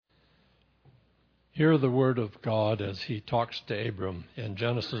Hear the word of God as he talks to Abram in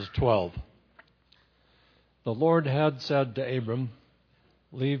Genesis 12. The Lord had said to Abram,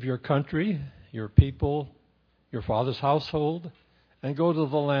 "Leave your country, your people, your father's household, and go to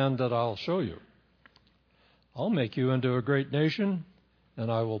the land that I'll show you. I'll make you into a great nation,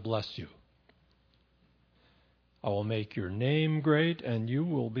 and I will bless you. I will make your name great, and you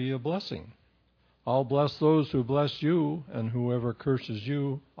will be a blessing. I'll bless those who bless you, and whoever curses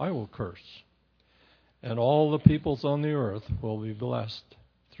you, I will curse. And all the peoples on the earth will be blessed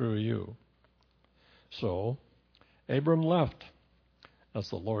through you." So Abram left,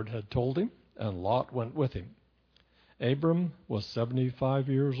 as the Lord had told him, and Lot went with him. Abram was 75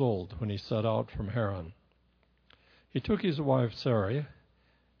 years old when he set out from Haran. He took his wife Sarai,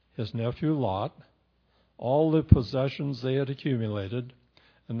 his nephew Lot, all the possessions they had accumulated,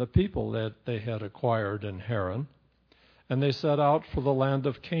 and the people that they had acquired in Haran, and they set out for the land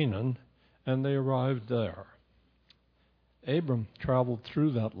of Canaan, and they arrived there. Abram traveled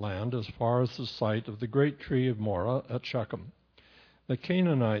through that land as far as the site of the great tree of Moreh at Shechem. The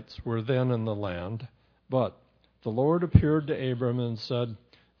Canaanites were then in the land, but the Lord appeared to Abram and said,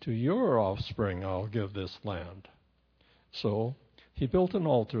 "To your offspring I'll give this land." So he built an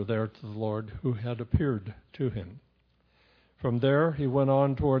altar there to the Lord who had appeared to him. From there he went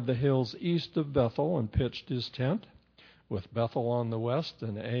on toward the hills east of Bethel and pitched his tent, with Bethel on the west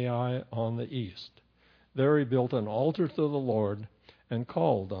and Ai on the east. There he built an altar to the Lord and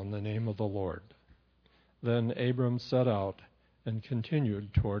called on the name of the Lord. Then Abram set out and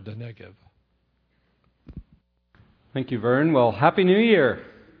continued toward the Negev. Thank you, Vern. Well, Happy New Year.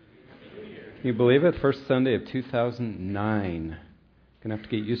 Can you believe it? First Sunday of 2009. Going to have to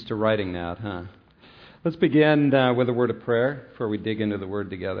get used to writing that, huh? Let's begin with a word of prayer before we dig into the Word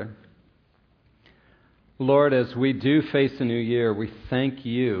together. Lord, as we do face a new year, we thank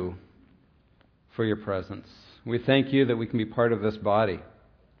you for your presence. We thank you that we can be part of this body,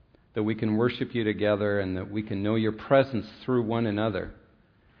 that we can worship you together, and that we can know your presence through one another.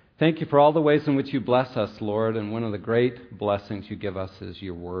 Thank you for all the ways in which you bless us, Lord, and one of the great blessings you give us is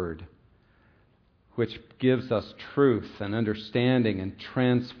your word, which gives us truth and understanding and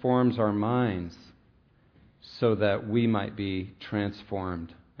transforms our minds so that we might be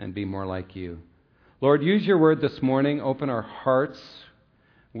transformed and be more like you. Lord, use your word this morning. Open our hearts.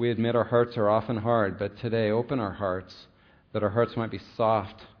 We admit our hearts are often hard, but today open our hearts, that our hearts might be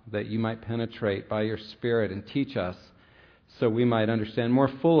soft, that you might penetrate by your Spirit and teach us so we might understand more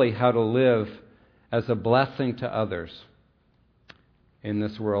fully how to live as a blessing to others in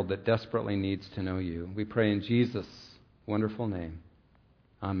this world that desperately needs to know you. We pray in Jesus' wonderful name.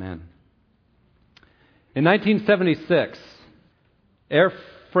 Amen. In 1976, Air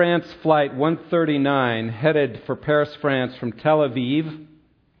France Flight 139, headed for Paris, France from Tel Aviv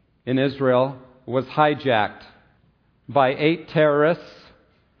in Israel, was hijacked by 8 terrorists,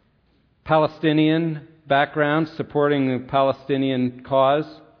 Palestinian background, supporting the Palestinian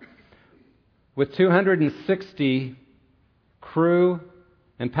cause, with 260 crew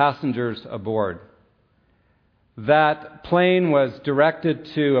and passengers aboard. That plane was directed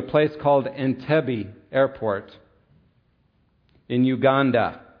to a place called Entebbe Airport in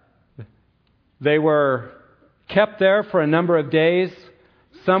Uganda. They were kept there for a number of days.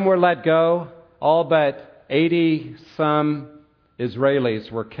 Some were let go. All but 80-some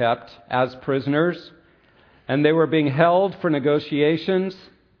Israelis were kept as prisoners, and they were being held for negotiations,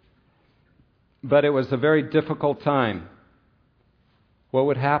 but it was a very difficult time. What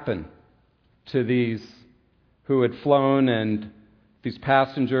would happen to these who had flown and these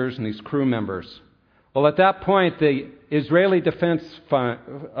passengers and these crew members? Well, at that point, the Israeli Defense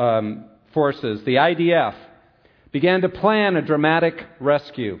Forces, the IDF, began to plan a dramatic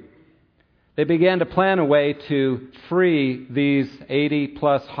rescue. They began to plan a way to free these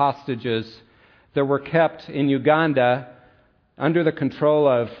 80-plus hostages that were kept in Uganda under the control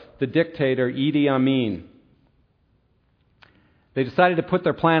of the dictator Idi Amin. They decided to put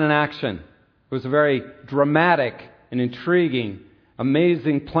their plan in action. It was a very dramatic and intriguing,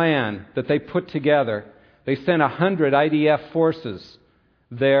 amazing plan that they put together. They sent 100 IDF forces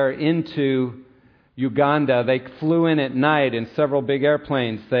there into Uganda. They flew in at night in several big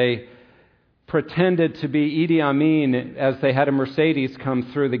airplanes. They pretended to be Idi Amin as they had a Mercedes come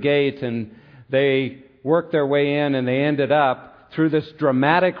through the gate, and they worked their way in, and they ended up, through this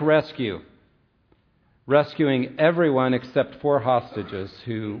dramatic rescue, rescuing everyone except 4 hostages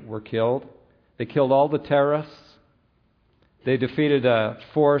who were killed. They killed all the terrorists. They defeated a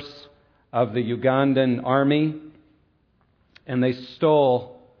force of the Ugandan army, and they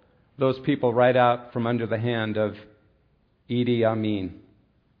stole those people right out from under the hand of Idi Amin.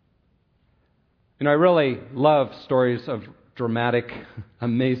 I really love stories of dramatic,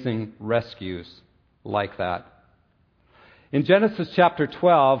 amazing rescues like that. In Genesis chapter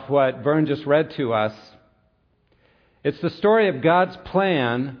 12, what Vern just read to us, it's the story of God's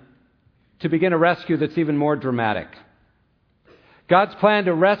plan to begin a rescue that's even more dramatic. God's plan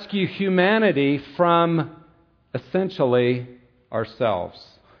to rescue humanity from, essentially, ourselves,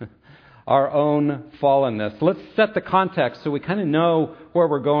 our own fallenness. Let's set the context so we kind of know where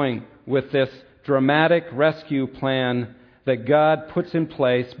we're going with this dramatic rescue plan that God puts in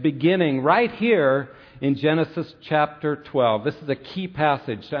place, beginning right here in Genesis chapter 12. This is a key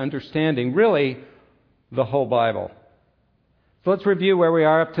passage to understanding, really, the whole Bible. So let's review where we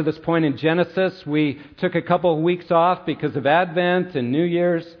are up to this point in Genesis. We took a couple of weeks off because of Advent and New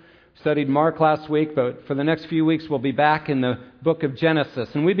Year's. Studied Mark last week, but for the next few weeks we'll be back in the book of Genesis.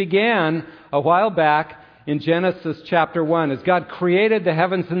 And we began a while back in Genesis chapter 1 as God created the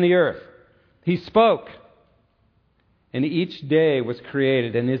heavens and the earth. He spoke, and each day was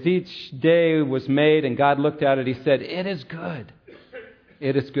created. And as each day was made and God looked at it, He said, "It is good.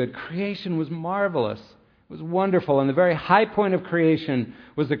 It is good." Creation was marvelous. It was wonderful. And the very high point of creation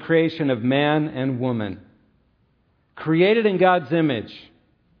was the creation of man and woman. Created in God's image,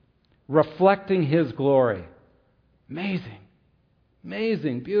 reflecting His glory. Amazing.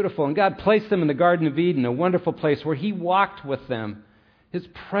 Amazing, beautiful. And God placed them in the Garden of Eden, a wonderful place where He walked with them. His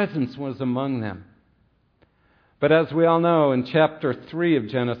presence was among them. But as we all know, in chapter 3 of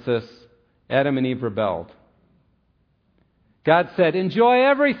Genesis, Adam and Eve rebelled. God said, "Enjoy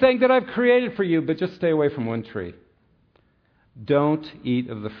everything that I've created for you, but just stay away from one tree. Don't eat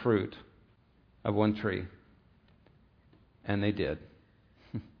of the fruit of one tree." And they did.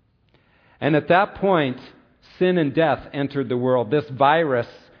 And at that point, sin and death entered the world. This virus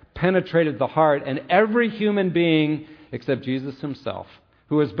penetrated the heart, and every human being, except Jesus Himself,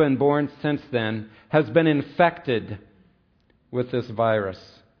 who has been born since then, has been infected with this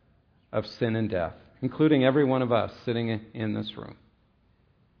virus of sin and death, including every one of us sitting in this room.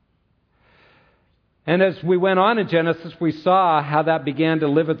 And as we went on in Genesis, we saw how that began to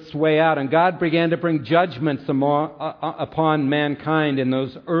live its way out, and God began to bring judgments upon mankind in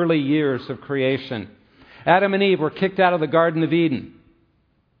those early years of creation. Adam and Eve were kicked out of the Garden of Eden.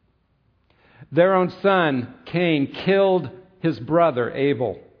 Their own son, Cain, killed his brother,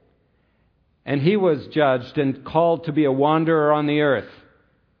 Abel. And he was judged and called to be a wanderer on the earth.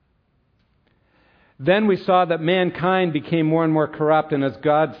 Then we saw that mankind became more and more corrupt, and as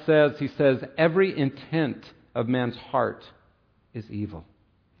God says, He says, every intent of man's heart is evil.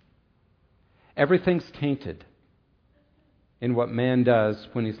 Everything's tainted in what man does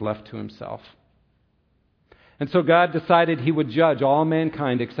when he's left to himself. And so God decided He would judge all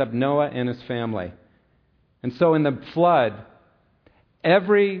mankind except Noah and his family. And so in the flood,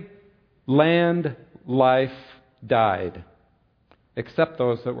 every land life died except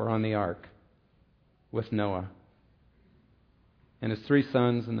those that were on the ark with Noah and his 3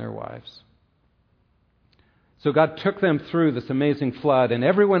 sons and their wives. So God took them through this amazing flood, and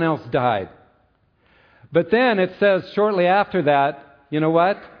everyone else died. But then it says shortly after that, you know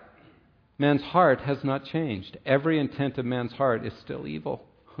what? Man's heart has not changed. Every intent of man's heart is still evil.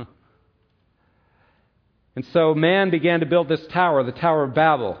 And so man began to build this tower, the Tower of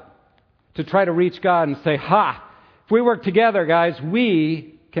Babel, to try to reach God and say, "Ha! If we work together, guys,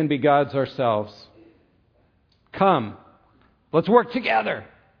 we can be gods ourselves. Come, let's work together,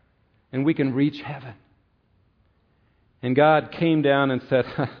 and we can reach heaven." And God came down and said,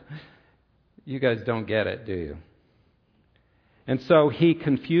 "You guys don't get it, do you?" And so He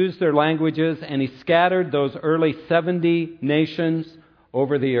confused their languages, and He scattered those early 70 nations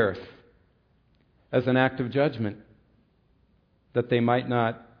over the earth as an act of judgment, that they might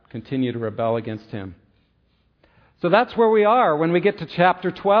not continue to rebel against Him. So that's where we are when we get to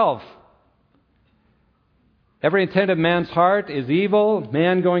chapter 12. Every intent of man's heart is evil,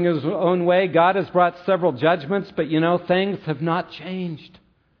 man going his own way. God has brought several judgments, but things have not changed.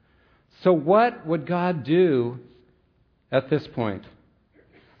 So what would God do at this point?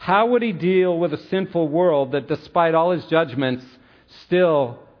 How would He deal with a sinful world that, despite all His judgments,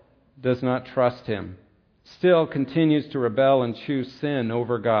 still does not trust Him, still continues to rebel and choose sin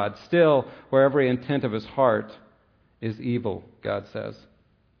over God, still where every intent of his heart is evil, God says?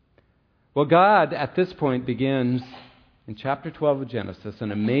 Well, God, at this point, begins in chapter 12 of Genesis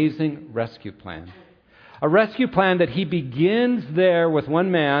an amazing rescue plan. A rescue plan that He begins there with one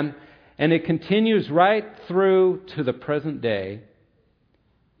man, and it continues right through to the present day,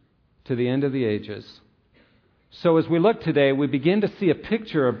 to the end of the ages. So as we look today, we begin to see a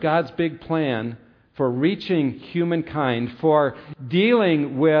picture of God's big plan for reaching humankind, for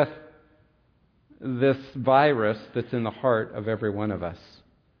dealing with this virus that's in the heart of every one of us.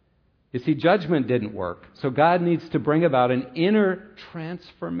 You see, judgment didn't work. So God needs to bring about an inner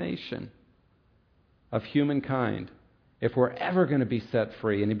transformation of humankind if we're ever going to be set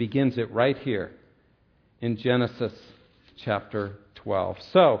free. And He begins it right here in Genesis chapter 12.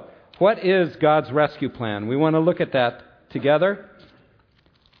 So, what is God's rescue plan? We want to look at that together.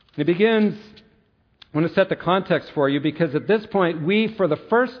 It begins, I want to set the context for you because at this point we, for the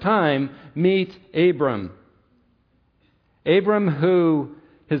first time, meet Abram. Abram, who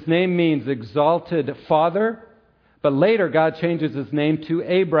his name means exalted father, but later God changes his name to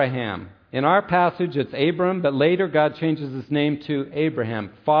Abraham. In our passage it's Abram, but later God changes his name to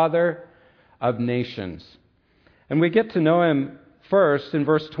Abraham, father of nations. And we get to know him first in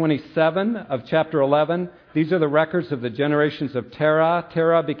verse 27 of chapter 11. These are the records of the generations of Terah.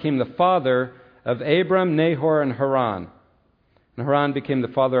 Terah became the father of Abram, Nahor, and Haran. And Haran became the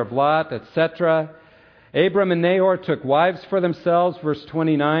father of Lot, etc. Abram and Nahor took wives for themselves. Verse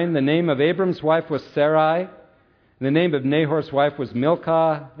 29, the name of Abram's wife was Sarai. And the name of Nahor's wife was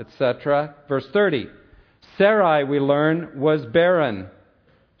Milcah, etc. Verse 30, Sarai, we learn, was barren.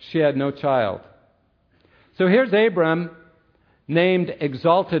 She had no child. So here's Abram, named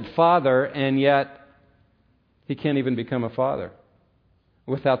exalted father, and yet he can't even become a father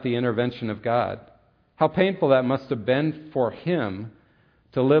without the intervention of God. How painful that must have been for him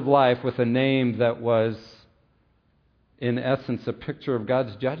to live life with a name that was, in essence, a picture of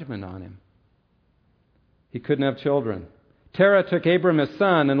God's judgment on him. He couldn't have children. Terah took Abram his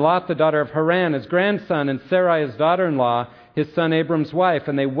son, and Lot the daughter of Haran his grandson, and Sarai his daughter-in-law, his son Abram's wife.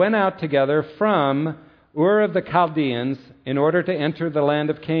 And they went out together from Ur of the Chaldeans in order to enter the land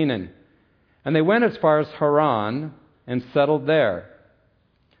of Canaan. And they went as far as Haran and settled there.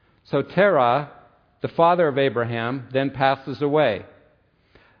 So Terah, the father of Abraham, then passes away.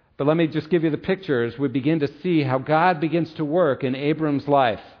 But let me just give you the picture as we begin to see how God begins to work in Abram's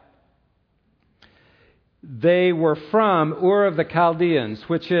life. They were from Ur of the Chaldeans,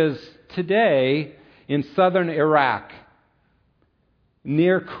 which is today in southern Iraq,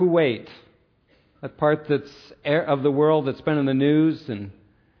 near Kuwait, that part that's of the world that's been in the news in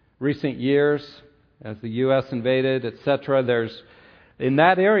recent years as the U.S. invaded, etc. In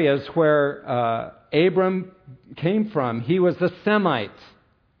that area is where Abram came from. He was a Semite.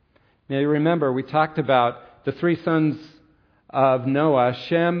 Now you remember, we talked about the three sons of Noah,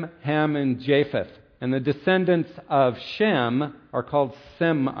 Shem, Ham, and Japheth. And the descendants of Shem are called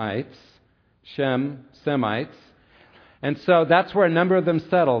Semites. Semites. And so that's where a number of them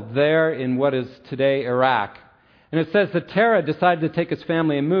settled, there in what is today Iraq. And it says that Terah decided to take his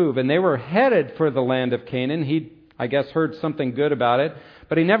family and move, and they were headed for the land of Canaan. He, I guess, heard something good about it,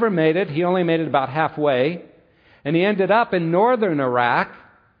 but he never made it. He only made it about halfway. And he ended up in northern Iraq,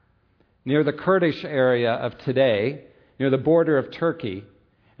 near the Kurdish area of today, near the border of Turkey.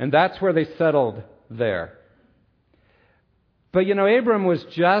 And that's where they settled there. But you know, Abram was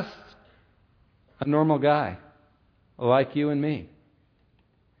just a normal guy, like you and me.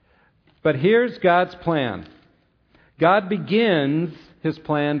 But here's God's plan. God begins His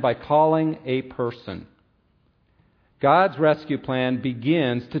plan by calling a person. God's rescue plan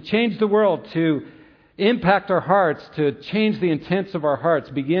begins to change the world, to impact our hearts, to change the intents of our hearts,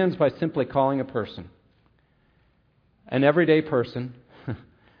 begins by simply calling a person. An everyday person.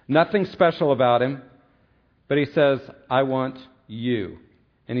 Nothing special about him. But He says, I want you.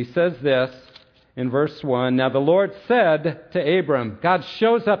 And He says this in verse 1. Now the Lord said to Abram, God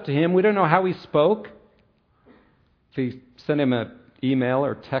shows up to him. We don't know how He spoke. If He sent him an email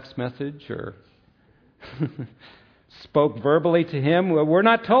or text message or spoke verbally to him, well, we're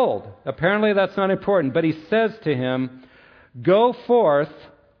not told. Apparently that's not important. But He says to him, go forth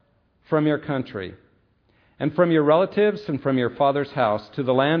from your country and from your relatives and from your father's house to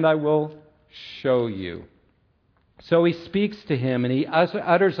the land I will show you. So He speaks to him and He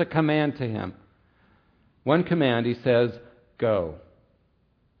utters a command to him. One command, He says, go.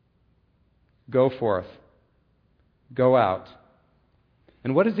 Go forth. Go out.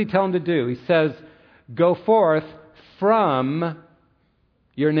 And what does He tell him to do? He says, go forth from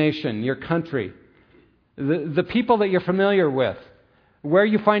your nation, your country, the people that you're familiar with, where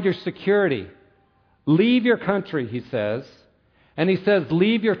you find your security. Leave your country, He says. And He says,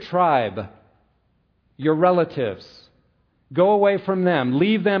 leave your tribe, your relatives. Go away from them.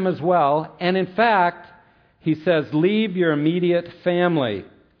 Leave them as well. And in fact, He says, leave your immediate family.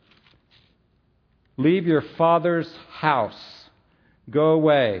 Leave your father's house. Go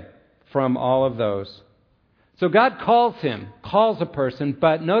away from all of those. So God calls a person,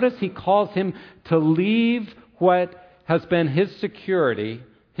 but notice He calls him to leave what has been his security,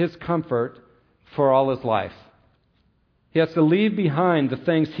 his comfort, for all his life. He has to leave behind the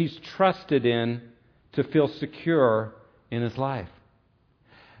things he's trusted in to feel secure in his life.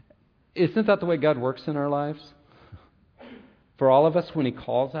 Isn't that the way God works in our lives? For all of us, when he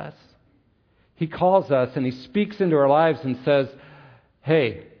calls us, he calls us and he speaks into our lives and says,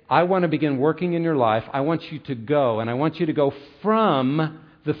 hey, I want to begin working in your life. I want you to go, and I want you to go from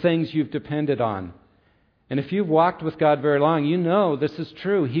the things you've depended on. And if you've walked with God very long, you know this is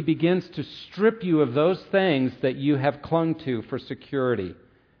true. He begins to strip you of those things that you have clung to for security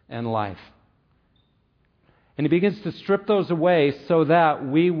and life. And he begins to strip those away so that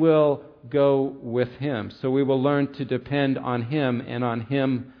we will go with him. So we will learn to depend on him and on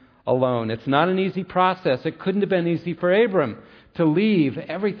him alone. It's not an easy process. It couldn't have been easy for Abram to leave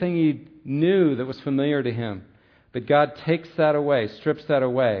everything he knew that was familiar to him. But God takes that away, strips that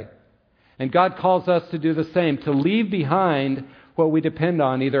away. And God calls us to do the same, to leave behind what we depend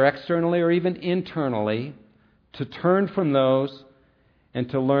on, either externally or even internally, to turn from those and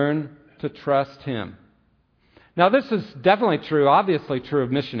to learn to trust him. Now, this is definitely true, obviously true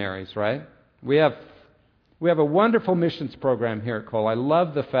of missionaries, right? We have a wonderful missions program here at Cole. I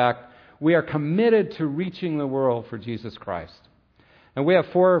love the fact we are committed to reaching the world for Jesus Christ. And we have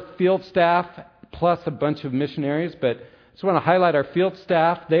 4 field staff plus a bunch of missionaries, but I just want to highlight our field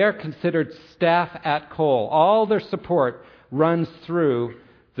staff. They are considered staff at Cole. All their support runs through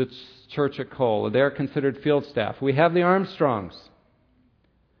the church at Cole. They're considered field staff. We have the Armstrongs,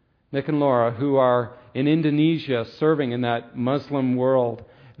 Nick and Laura, who are in Indonesia serving in that Muslim world.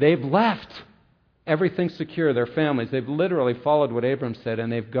 They've left everything secure, their families. They've literally followed what Abram said, and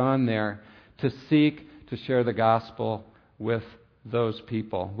they've gone there to seek to share the gospel with those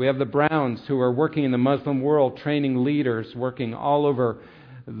people. We have the Browns, who are working in the Muslim world, training leaders, working all over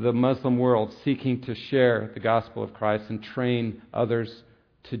the Muslim world, seeking to share the gospel of Christ and train others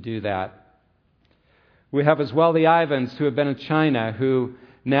to do that. We have as well the Ivans, who have been in China, who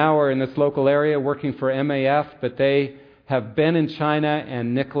now are in this local area working for MAF, but they have been in China,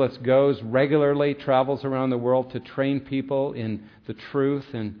 and Nicholas goes regularly, travels around the world to train people in the truth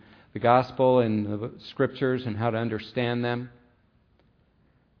and the gospel and the scriptures and how to understand them.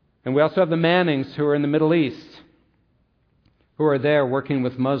 And we also have the Mannings, who are in the Middle East, who are there working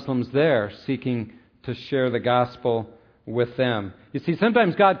with Muslims there, seeking to share the gospel with them. You see,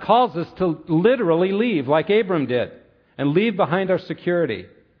 sometimes God calls us to literally leave, like Abram did, and leave behind our security.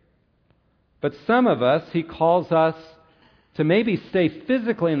 But some of us, he calls us to maybe stay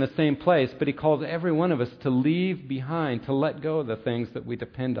physically in the same place, but he calls every one of us to leave behind, to let go of the things that we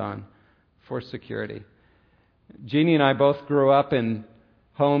depend on for security. Jeannie and I both grew up in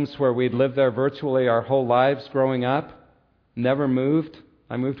homes where we'd lived there virtually our whole lives growing up, never moved.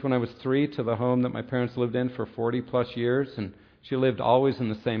 I moved when I was 3 to the home that my parents lived in for 40 plus years, and she lived always in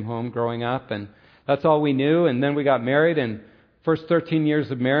the same home growing up, and that's all we knew. And then we got married, and first 13 years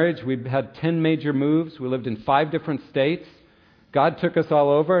of marriage, we had 10 major moves. We lived in 5 different states. God took us all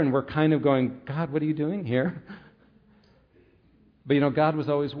over, and we're kind of going, God, what are you doing here? But God was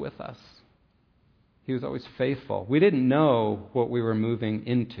always with us. He was always faithful. We didn't know what we were moving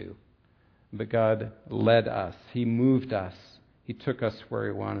into, but God led us. He moved us. He took us where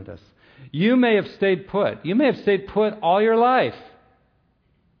he wanted us. You may have stayed put. You may have stayed put all your life.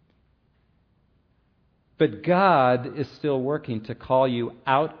 But God is still working to call you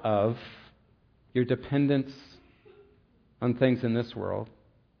out of your dependence on things in this world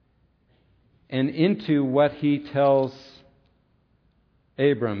and into what he tells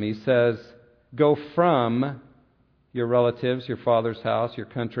Abram. He says, go from your relatives, your father's house, your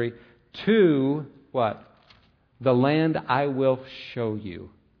country, to what? The land I will show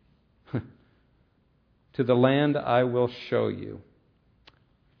you. To the land I will show you.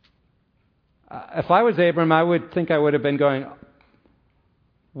 If I was Abram, I would think I would have been going,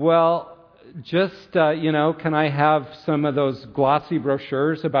 well, just, can I have some of those glossy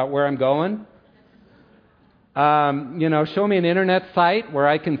brochures about where I'm going? Show me an internet site where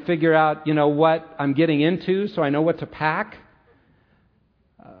I can figure out, what I'm getting into so I know what to pack.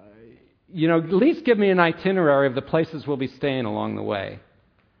 At least give me an itinerary of the places we'll be staying along the way.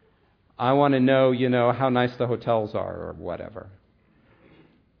 I want to know, how nice the hotels are or whatever.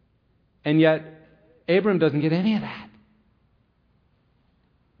 And yet, Abram doesn't get any of that.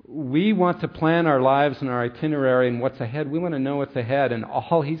 We want to plan our lives and our itinerary and what's ahead. We want to know what's ahead. And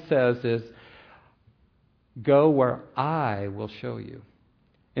all he says is, go where I will show you.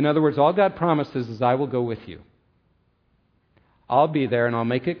 In other words, all God promises is, I will go with you. I'll be there and I'll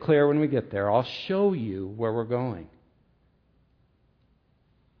make it clear when we get there. I'll show you where we're going.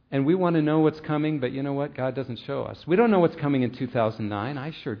 And we want to know what's coming, but you know what? God doesn't show us. We don't know what's coming in 2009.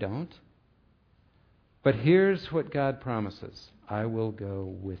 I sure don't. But here's what God promises. I will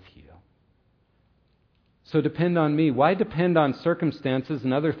go with you. So depend on me. Why depend on circumstances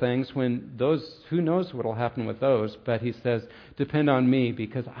and other things when who knows what will happen with those? But he says, depend on me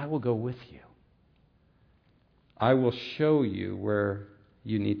because I will go with you. I will show you where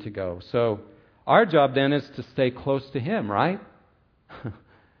you need to go. So our job then is to stay close to him, right?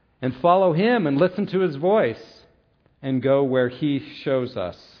 And follow him and listen to his voice and go where he shows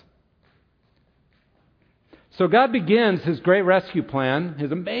us. So God begins his great rescue plan,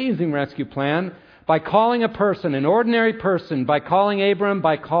 his amazing rescue plan, by calling a person, an ordinary person, by calling Abram,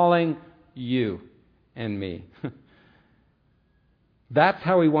 by calling you and me. That's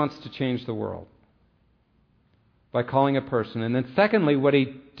how he wants to change the world. By calling a person. And then secondly, what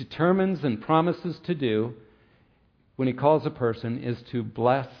he determines and promises to do when he calls a person is to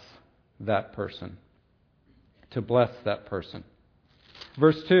bless that person. To bless that person.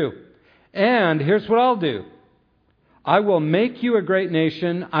 Verse 2. And here's what I'll do. I will make you a great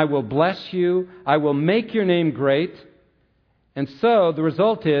nation. I will bless you. I will make your name great. And so the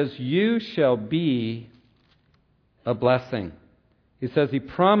result is you shall be a blessing. He says he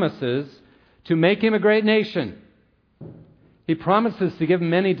promises to make him a great nation. He promises to give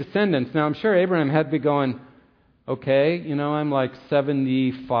him many descendants. Now I'm sure Abraham had to be going, okay, I'm like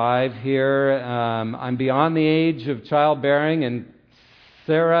 75 here. I'm beyond the age of childbearing. And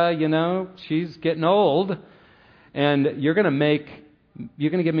Sarah, she's getting old. And you're going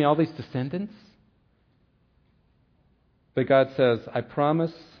to give me all these descendants? But God says, I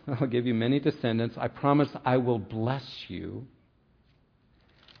promise I'll give you many descendants. I promise I will bless you.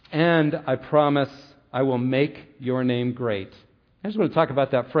 And I promise I will make your name great. I just want to talk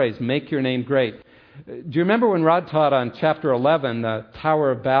about that phrase, make your name great. Do you remember when Rod taught on chapter 11, the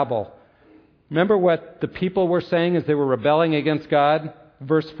Tower of Babel? Remember what the people were saying as they were rebelling against God?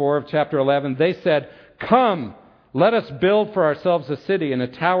 Verse 4 of chapter 11. They said, come, let us build for ourselves a city and a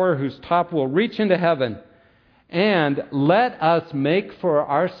tower whose top will reach into heaven. And let us make for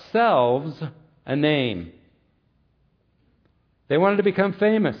ourselves a name. They wanted to become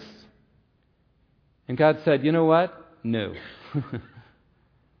famous. And God said, you know what? No.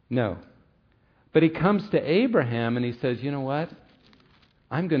 No. But he comes to Abraham and he says, you know what?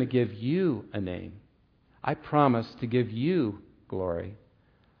 I'm going to give you a name. I promise to give you glory.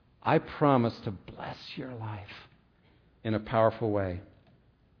 I promise to bless your life in a powerful way.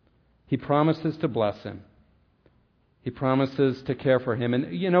 He promises to bless him. He promises to care for him. And,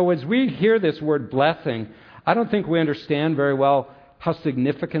 as we hear this word blessing, I don't think we understand very well how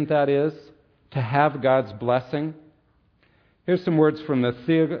significant that is to have God's blessing. Here's some words from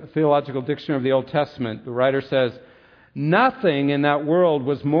the Theological Dictionary of the Old Testament. The writer says, nothing in that world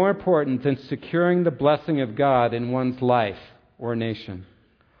was more important than securing the blessing of God in one's life or nation.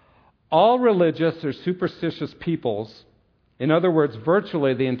 All religious or superstitious peoples, in other words,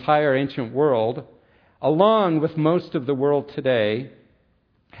 virtually the entire ancient world, along with most of the world today,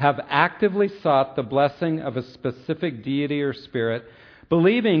 have actively sought the blessing of a specific deity or spirit,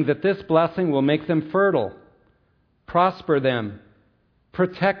 believing that this blessing will make them fertile, prosper them,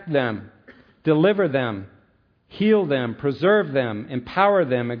 protect them, deliver them, heal them, preserve them, empower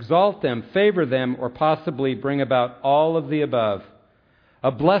them, exalt them, favor them, or possibly bring about all of the above.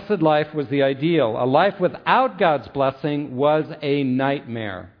 A blessed life was the ideal. A life without God's blessing was a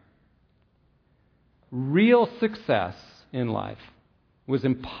nightmare. Real success in life was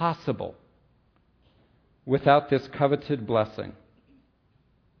impossible without this coveted blessing.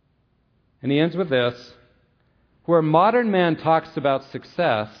 And he ends with this. Where modern man talks about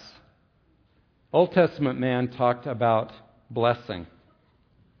success, Old Testament man talked about blessing.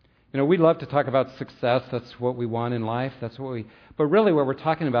 We love to talk about success. That's what we want in life. But really what we're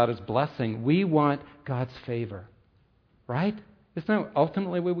talking about is blessing. We want God's favor. Right? Isn't that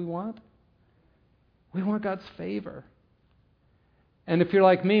ultimately what we want? We want God's favor. And if you're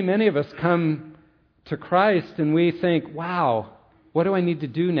like me, many of us come to Christ and we think, wow, what do I need to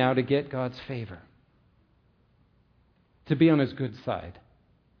do now to get God's favor? To be on his good side.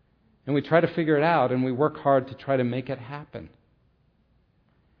 And we try to figure it out and we work hard to try to make it happen.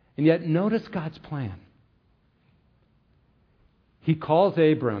 And yet notice God's plan. He calls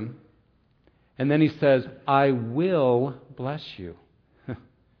Abram and then he says, I will bless you.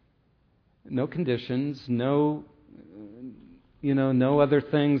 No conditions, no other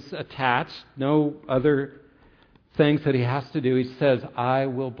things attached, no other things that he has to do. He says, I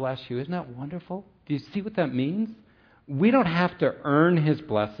will bless you. Isn't that wonderful? Do you see what that means? We don't have to earn his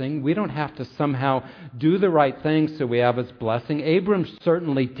blessing. We don't have to somehow do the right thing so we have his blessing. Abram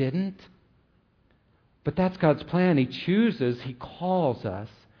certainly didn't. But that's God's plan. He chooses, he calls us,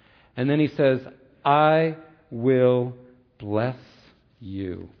 and then he says, I will bless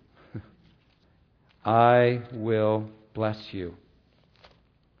you. I will bless you.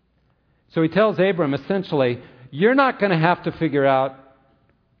 So he tells Abram, essentially, you're not going to have to figure out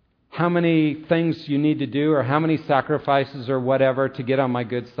how many things you need to do or how many sacrifices or whatever to get on my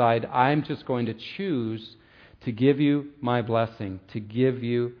good side. I'm just going to choose to give you my blessing, to give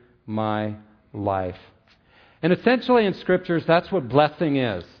you my life. And essentially in Scriptures, that's what blessing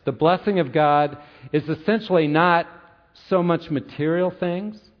is. The blessing of God is essentially not so much material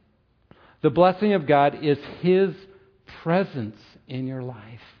things. The blessing of God is His presence in your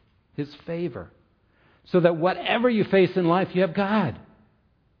life, His favor. So that whatever you face in life, you have God.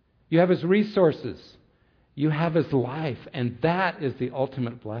 You have His resources. You have His life. And that is the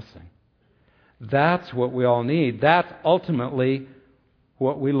ultimate blessing. That's what we all need. That's ultimately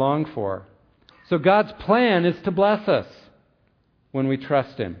what we long for. So God's plan is to bless us when we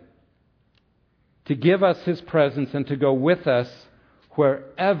trust Him, to give us His presence and to go with us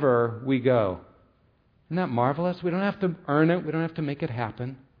wherever we go. Isn't that marvelous? We don't have to earn it. We don't have to make it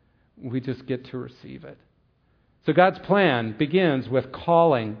happen. We just get to receive it. So God's plan begins with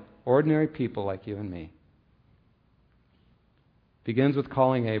calling ordinary people like you and me. Begins with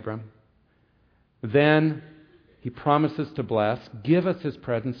calling Abram. Then He promises to bless, give us His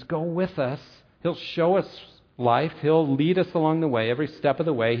presence, go with us. He'll show us life. He'll lead us along the way, every step of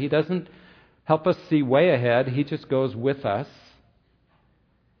the way. He doesn't help us see way ahead. He just goes with us.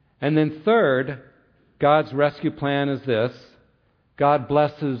 And then third, God's rescue plan is this: God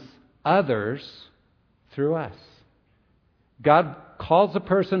blesses others through us. God calls a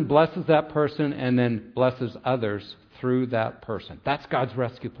person, blesses that person, and then blesses others through that person. That's God's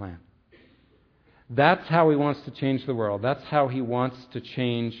rescue plan. That's how He wants to change the world. That's how He wants to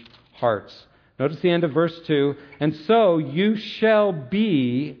change hearts. Notice the end of verse 2. And so you shall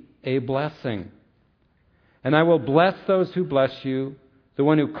be a blessing. And I will bless those who bless you. The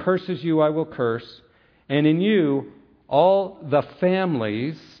one who curses you I will curse. And in you all the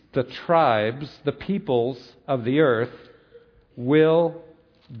families, the tribes, the peoples of the earth will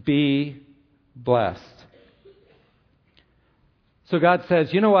be blessed. So God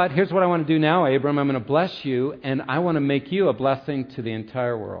says, you know what? Here's what I want to do now, Abram. I'm going to bless you, and I want to make you a blessing to the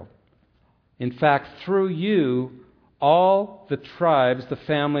entire world. In fact, through you, all the tribes, the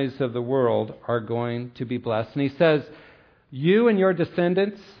families of the world are going to be blessed. And He says, you and your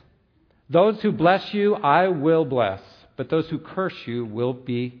descendants, those who bless you, I will bless. But those who curse you will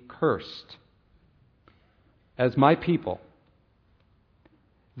be cursed. As my people,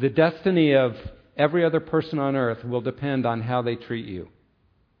 the destiny of every other person on earth will depend on how they treat you.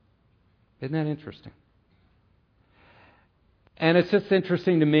 Isn't that interesting? And it's just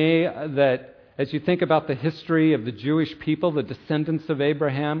interesting to me that as you think about the history of the Jewish people, the descendants of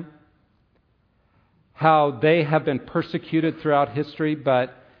Abraham, how they have been persecuted throughout history,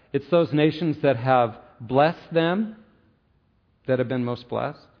 but it's those nations that have blessed them that have been most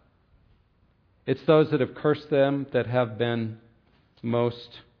blessed. It's those that have cursed them that have been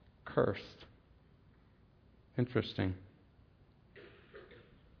most cursed. Interesting.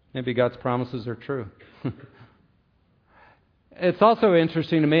 Maybe God's promises are true. It's also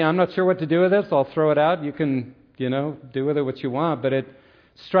interesting to me. I'm not sure what to do with this. I'll throw it out. You can, do with it what you want. But it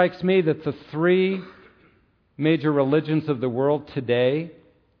strikes me that the three major religions of the world today,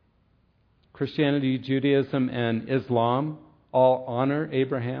 Christianity, Judaism, and Islam, all honor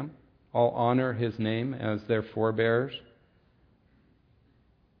Abraham, all honor his name as their forebears.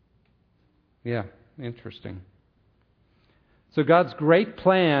 Yeah, interesting. So God's great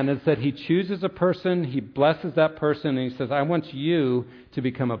plan is that He chooses a person, He blesses that person, and He says, I want you to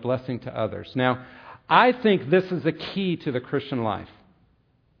become a blessing to others. Now, I think this is a key to the Christian life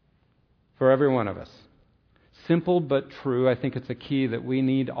for every one of us. Simple but true. I think it's a key that we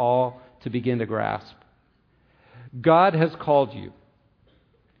need all to begin to grasp. God has called you.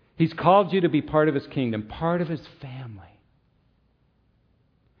 He's called you to be part of His kingdom, part of His family.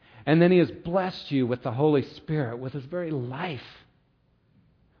 And then He has blessed you with the Holy Spirit, with His very life,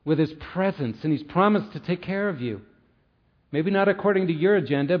 with His presence. And He's promised to take care of you. Maybe not according to your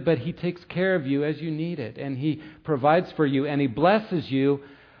agenda, but He takes care of you as you need it. And He provides for you. And He blesses you,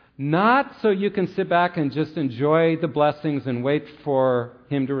 not so you can sit back and just enjoy the blessings and wait for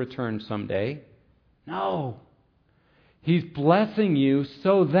Him to return someday. No. He's blessing you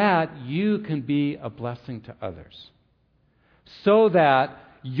so that you can be a blessing to others. So that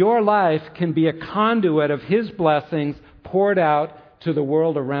your life can be a conduit of His blessings poured out to the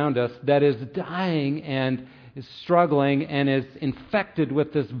world around us that is dying and is struggling and is infected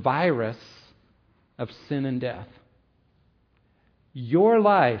with this virus of sin and death. Your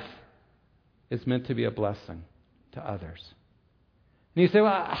life is meant to be a blessing to others. And you say,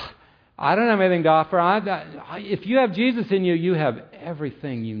 well, I don't have anything to offer. If you have Jesus in you, you have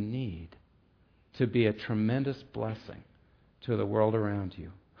everything you need to be a tremendous blessing to the world around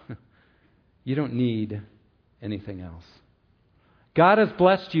you. You don't need anything else. God has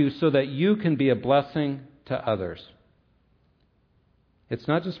blessed you so that you can be a blessing to others. It's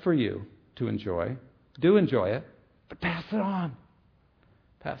not just for you to enjoy. Do enjoy it, but pass it on.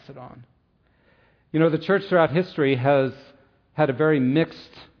 Pass it on. You know, the church throughout history has had a very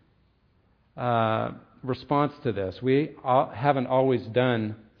mixed response to this. We haven't always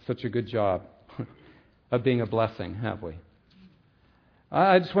done such a good job of being a blessing, have we?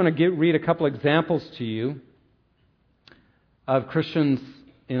 I just want to read a couple examples to you of Christians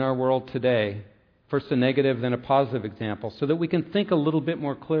in our world today. First a negative, then a positive example, so that we can think a little bit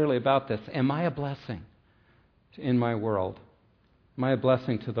more clearly about this. Am I a blessing in my world? Am I a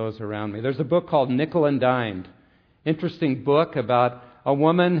blessing to those around me? There's a book called Nickel and Dimed. Interesting book about a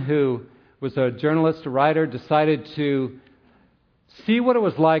woman who was a journalist, a writer, decided to see what it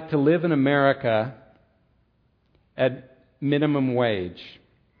was like to live in America at minimum wage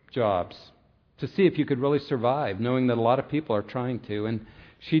jobs, to see if you could really survive, knowing that a lot of people are trying to. And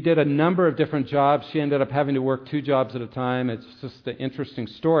she did a number of different jobs. She ended up having to work 2 jobs at a time. It's just an interesting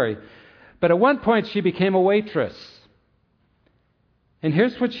story. But at one point, she became a waitress. And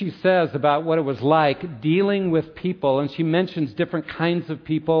here's what she says about what it was like dealing with people. And she mentions different kinds of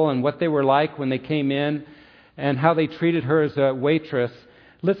people and what they were like when they came in and how they treated her as a waitress.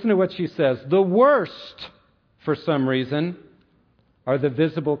 Listen to what she says. The worst, for some reason, are the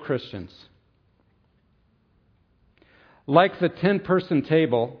visible Christians. Like the 10-person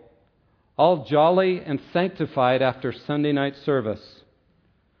table, all jolly and sanctified after Sunday night service,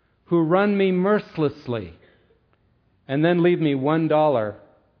 who run me mercilessly and then leave me $1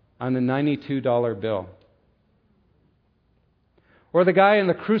 on a $92 bill. Or the guy in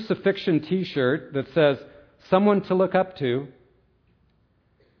the crucifixion t-shirt that says, someone to look up to,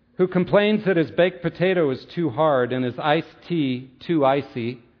 who complains that his baked potato is too hard and his iced tea too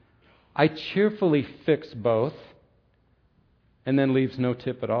icy. I cheerfully fix both, and then leaves no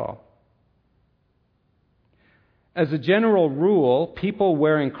tip at all. As a general rule, people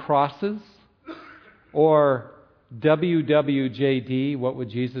wearing crosses or WWJD, what would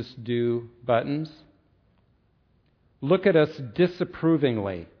Jesus do, buttons, look at us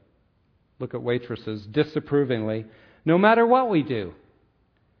disapprovingly. Look at waitresses disapprovingly, no matter what we do,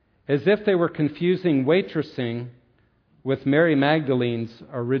 as if they were confusing waitressing with Mary Magdalene's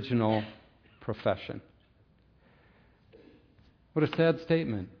original profession. What a sad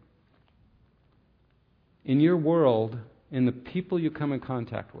statement. In your world, in the people you come in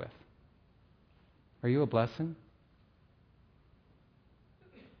contact with, are you a blessing?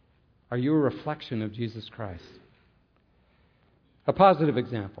 Are you a reflection of Jesus Christ? A positive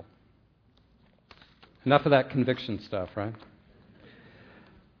example. Enough of that conviction stuff, right?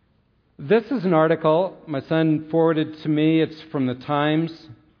 This is an article my son forwarded to me. It's from the Times.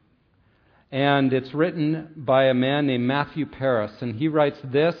 And it's written by a man named Matthew Paris. And he writes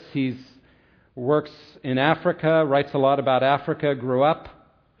this. He works in Africa, writes a lot about Africa, grew up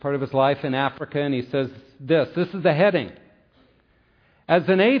part of his life in Africa, and he says this. This is the heading. As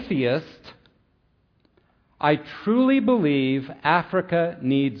an atheist, I truly believe Africa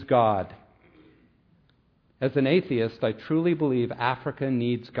needs God. As an atheist, I truly believe Africa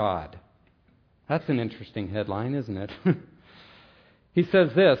needs God. That's an interesting headline, isn't it? He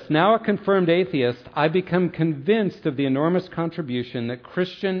says this, now a confirmed atheist, I become convinced of the enormous contribution that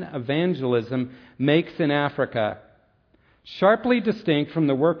Christian evangelism makes in Africa, sharply distinct from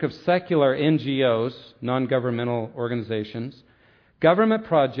the work of secular NGOs, non-governmental organizations, government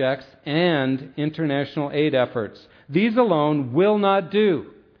projects, and international aid efforts. These alone will not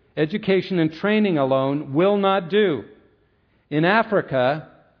do. Education and training alone will not do. In Africa,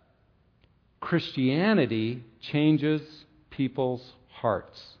 Christianity changes people's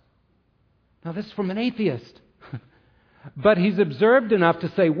hearts. Now, this is from an atheist. But he's observed enough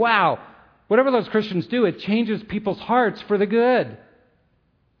to say, wow, whatever those Christians do, it changes people's hearts for the good.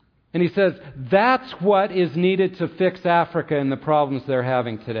 And he says, that's what is needed to fix Africa and the problems they're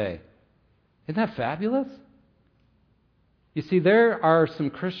having today. Isn't that fabulous? You see, there are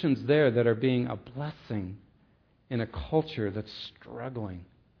some Christians there that are being a blessing in a culture that's struggling.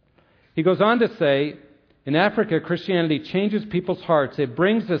 He goes on to say, in Africa, Christianity changes people's hearts. It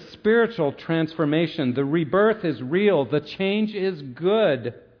brings a spiritual transformation. The rebirth is real. The change is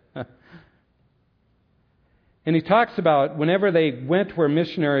good. And he talks about whenever they went where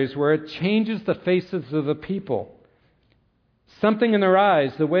missionaries were, it changes the faces of the people. Something in their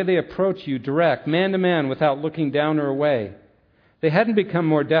eyes, the way they approach you direct, man to man, without looking down or away. They hadn't become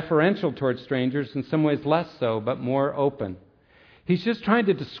more deferential towards strangers, in some ways less so, but more open. He's just trying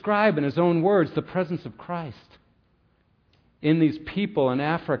to describe in his own words the presence of Christ in these people in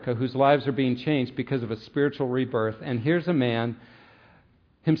Africa whose lives are being changed because of a spiritual rebirth. And here's a man,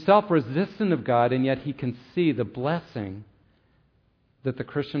 himself resistant of God, and yet he can see the blessing that the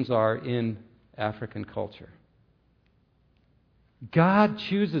Christians are in African culture. God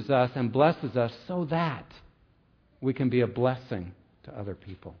chooses us and blesses us so that we can be a blessing to other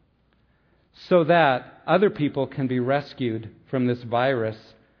people, so that other people can be rescued from this virus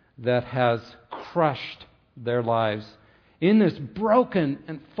that has crushed their lives in this broken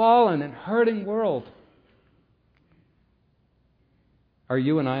and fallen and hurting world. Are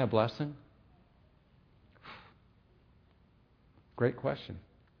you and I a blessing? Great question.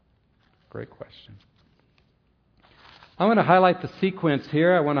 Great question. I want to highlight the sequence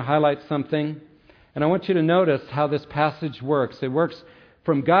here. I want to highlight something. And I want you to notice how this passage works. It works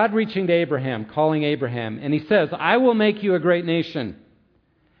from God reaching to Abraham, calling Abraham. And he says, I will make you a great nation.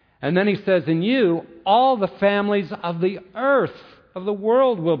 And then he says, in you, all the families of the earth, of the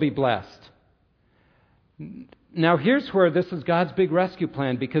world, will be blessed. Now here's where this is God's big rescue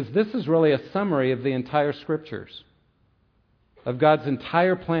plan, because this is really a summary of the entire Scriptures, of God's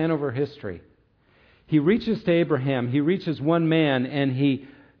entire plan over history. He reaches to Abraham, he reaches one man, and he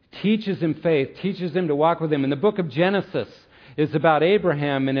teaches him faith, teaches him to walk with him. And the book of Genesis is about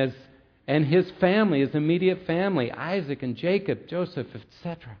Abraham and his family, his immediate family, Isaac and Jacob, Joseph,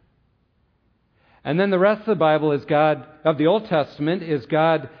 etc. And then the rest of the Bible is God, of the Old Testament, is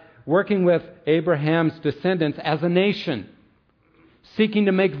God working with Abraham's descendants as a nation, seeking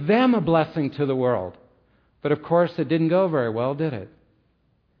to make them a blessing to the world. But of course, it didn't go very well, did it?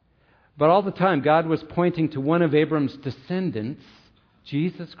 But all the time, God was pointing to one of Abram's descendants,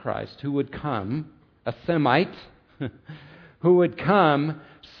 Jesus Christ, who would come, a Semite, who would come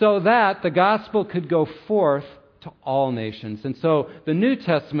so that the gospel could go forth to all nations. And so the New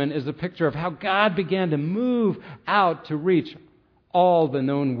Testament is a picture of how God began to move out to reach all the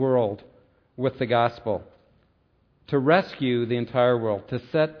known world with the gospel, to rescue the entire world, to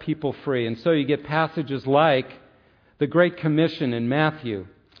set people free. And so you get passages like the Great Commission in Matthew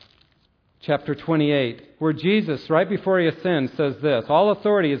chapter 28, where Jesus, right before he ascends, says this, all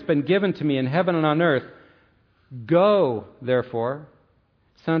authority has been given to me in heaven and on earth. Go, therefore.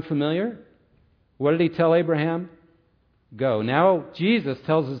 Sound familiar? What did he tell Abraham? Go. Now Jesus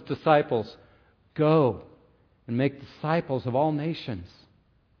tells his disciples, go and make disciples of all nations,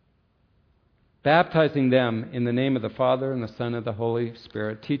 baptizing them in the name of the Father and the Son and the Holy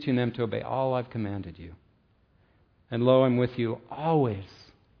Spirit, teaching them to obey all I've commanded you. And lo, I'm with you always.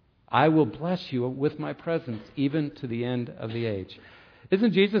 I will bless you with my presence, even to the end of the age.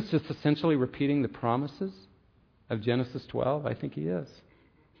 Isn't Jesus just essentially repeating the promises of Genesis 12? I think he is.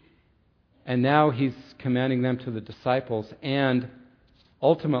 And now he's commanding them to the disciples and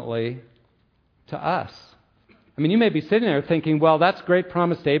ultimately to us. I mean, you may be sitting there thinking, well, that's great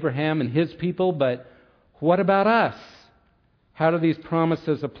promise to Abraham and his people, but what about us? How do these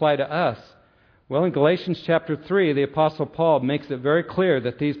promises apply to us? Well, in Galatians chapter 3, the Apostle Paul makes it very clear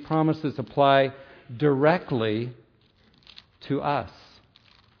that these promises apply directly to us.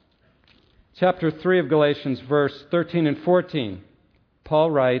 Chapter 3 of Galatians, verse 13 and 14,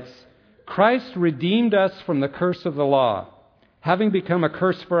 Paul writes, Christ redeemed us from the curse of the law, having become a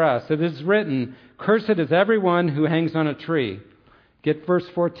curse for us. It is written, cursed is everyone who hangs on a tree. Get verse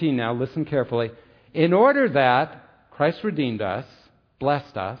 14 now, listen carefully. In order that, Christ redeemed us,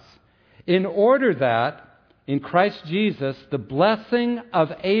 blessed us, in order that, in Christ Jesus, the blessing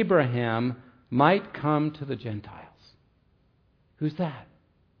of Abraham might come to the Gentiles. Who's that?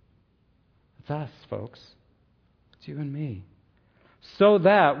 It's us, folks. It's you and me. So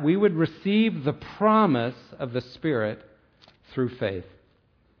that we would receive the promise of the Spirit through faith.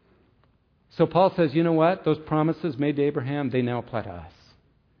 So Paul says, you know what? Those promises made to Abraham, they now apply to us.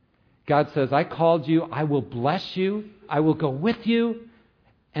 God says, I called you, I will bless you, I will go with you,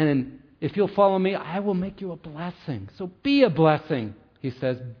 and if you'll follow me, I will make you a blessing. So be a blessing, he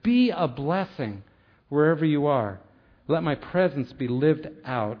says. Be a blessing wherever you are. Let my presence be lived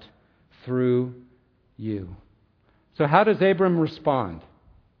out through you. So how does Abram respond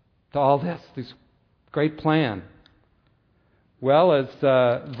to all this great plan? Well, as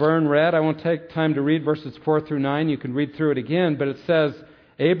Vern read, I won't take time to read verses 4 through 9. You can read through it again. But it says,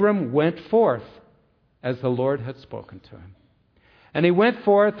 Abram went forth as the Lord had spoken to him. And he went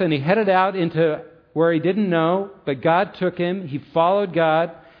forth and he headed out into where he didn't know, but God took him. He followed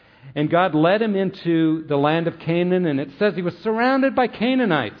God. And God led him into the land of Canaan, and it says he was surrounded by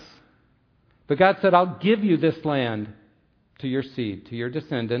Canaanites. But God said, I'll give you this land to your seed, to your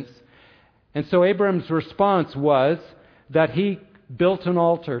descendants. And so Abram's response was that he built an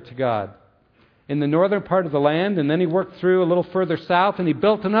altar to God in the northern part of the land, and then he worked through a little further south, and he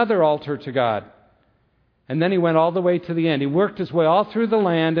built another altar to God. And then he went all the way to the end. He worked his way all through the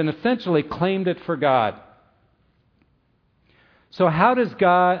land and essentially claimed it for God. So how does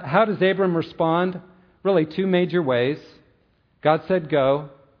Abram respond? Really, two major ways. God said go,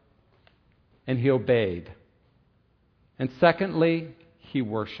 and he obeyed. And secondly, he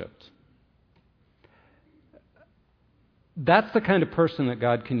worshiped. That's the kind of person that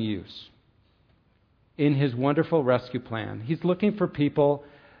God can use in His wonderful rescue plan. He's looking for people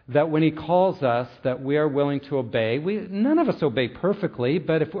that when He calls us, that we are willing to obey. None of us obey perfectly,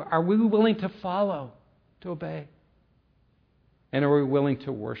 but are we willing to follow, to obey? And are we willing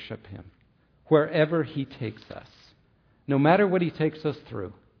to worship Him wherever He takes us? No matter what He takes us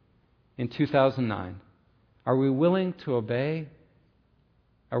through in 2009, are we willing to obey?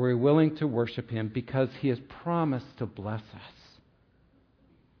 Are we willing to worship Him because He has promised to bless us?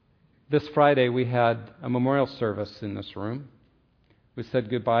 This Friday we had a memorial service in this room. We said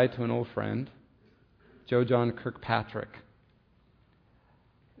goodbye to an old friend, Joe John Kirkpatrick.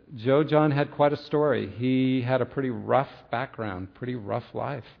 Joe John had quite a story. He had a pretty rough background, pretty rough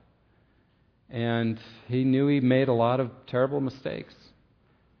life. And he knew he made a lot of terrible mistakes.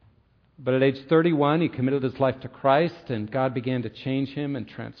 But at age 31, he committed his life to Christ, and God began to change him and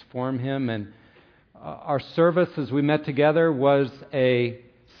transform him. And our service as we met together was a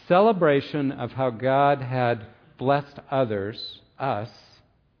celebration of how God had blessed others, us,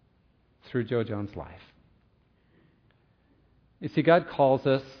 through Joe John's life. You see, God calls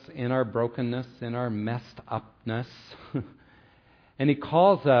us in our brokenness, in our messed upness, and He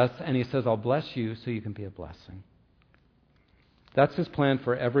calls us and He says, I'll bless you so you can be a blessing. That's His plan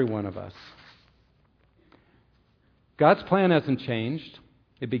for every one of us. God's plan hasn't changed.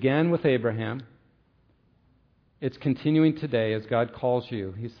 It began with Abraham. It's continuing today as God calls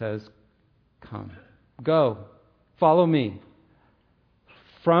you. He says, come, go, follow me.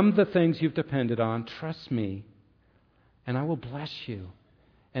 From the things you've depended on, trust me, and I will bless you,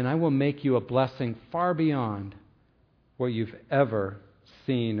 and I will make you a blessing far beyond what you've ever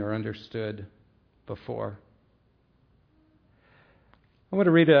seen or understood before. I want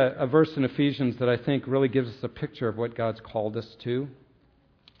to read a verse in Ephesians that I think really gives us a picture of what God's called us to.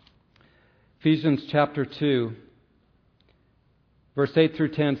 Ephesians chapter 2, verse 8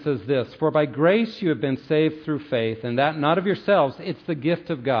 through 10 says this, for by grace you have been saved through faith, and that not of yourselves, it's the gift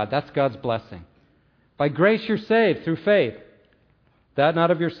of God. That's God's blessing. By grace you're saved through faith. That not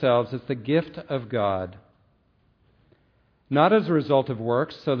of yourselves, it's the gift of God. Not as a result of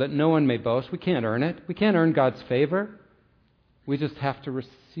works, so that no one may boast. We can't earn it. We can't earn God's favor. We just have to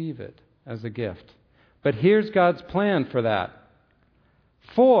receive it as a gift. But here's God's plan for that.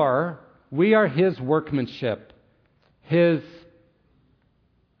 For we are His workmanship, His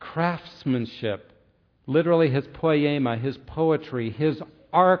craftsmanship, literally His poema, His poetry, His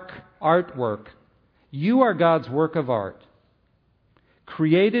artwork. You are God's work of art,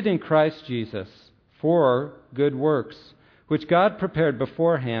 created in Christ Jesus for good works, which God prepared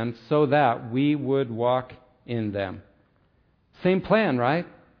beforehand so that we would walk in them. Same plan, right?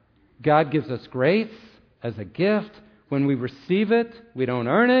 God gives us grace as a gift. When we receive it, we don't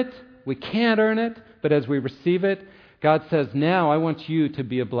earn it. We can't earn it. But as we receive it, God says, now I want you to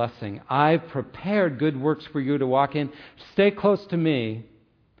be a blessing. I've prepared good works for you to walk in. Stay close to me,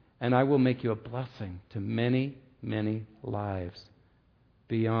 and I will make you a blessing to many, many lives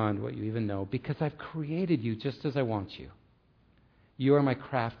beyond what you even know, because I've created you just as I want you. You are my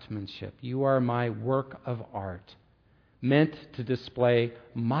craftsmanship. You are my work of art, meant to display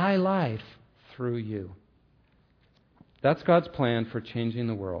my life through you. That's God's plan for changing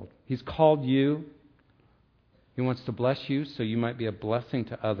the world. He's called you. He wants to bless you so you might be a blessing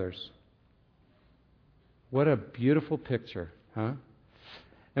to others. What a beautiful picture, huh?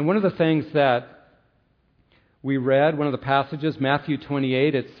 And one of the things that we read, one of the passages, Matthew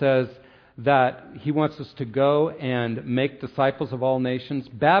 28, it says that He wants us to go and make disciples of all nations,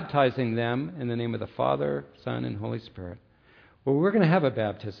 baptizing them in the name of the Father, Son, and Holy Spirit. Well, we're going to have a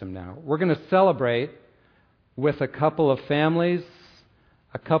baptism now. We're going to celebrate with a couple of families,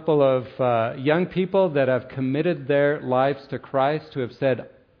 a couple of young people that have committed their lives to Christ, who have said,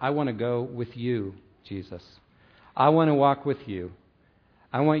 I want to go with you, Jesus. I want to walk with you.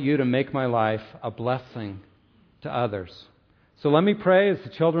 I want you to make my life a blessing to others. So let me pray as the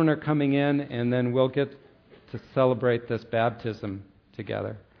children are coming in, and then we'll get to celebrate this baptism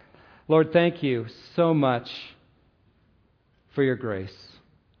together. Lord, thank you so much for your grace.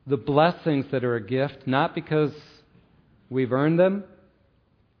 The blessings that are a gift, not because we've earned them,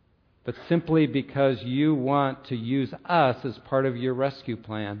 but simply because you want to use us as part of your rescue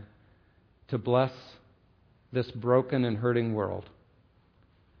plan to bless this broken and hurting world.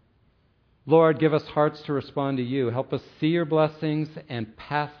 Lord, give us hearts to respond to you. Help us see your blessings and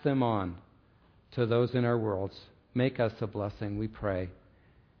pass them on to those in our worlds. Make us a blessing, we pray.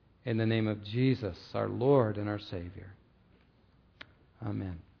 In the name of Jesus, our Lord and our Savior.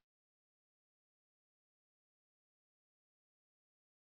 Amen.